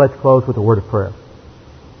 So let's close with a word of prayer.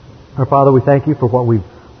 Our Father, we thank You for what we've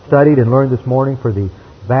studied and learned this morning, for the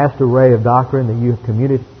vast array of doctrine that You have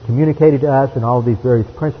communicated to us and all of these various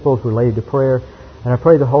principles related to prayer. And I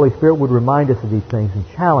pray the Holy Spirit would remind us of these things and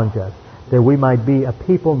challenge us that we might be a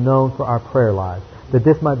people known for our prayer lives, that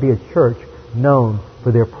this might be a church known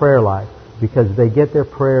for their prayer life because they get their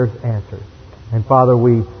prayers answered. And Father,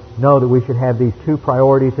 we know that we should have these two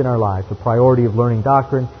priorities in our lives, the priority of learning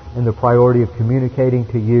doctrine and the priority of communicating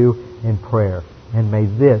to You in prayer. And may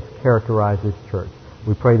this characterize this church.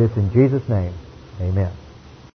 We pray this in Jesus' name. Amen.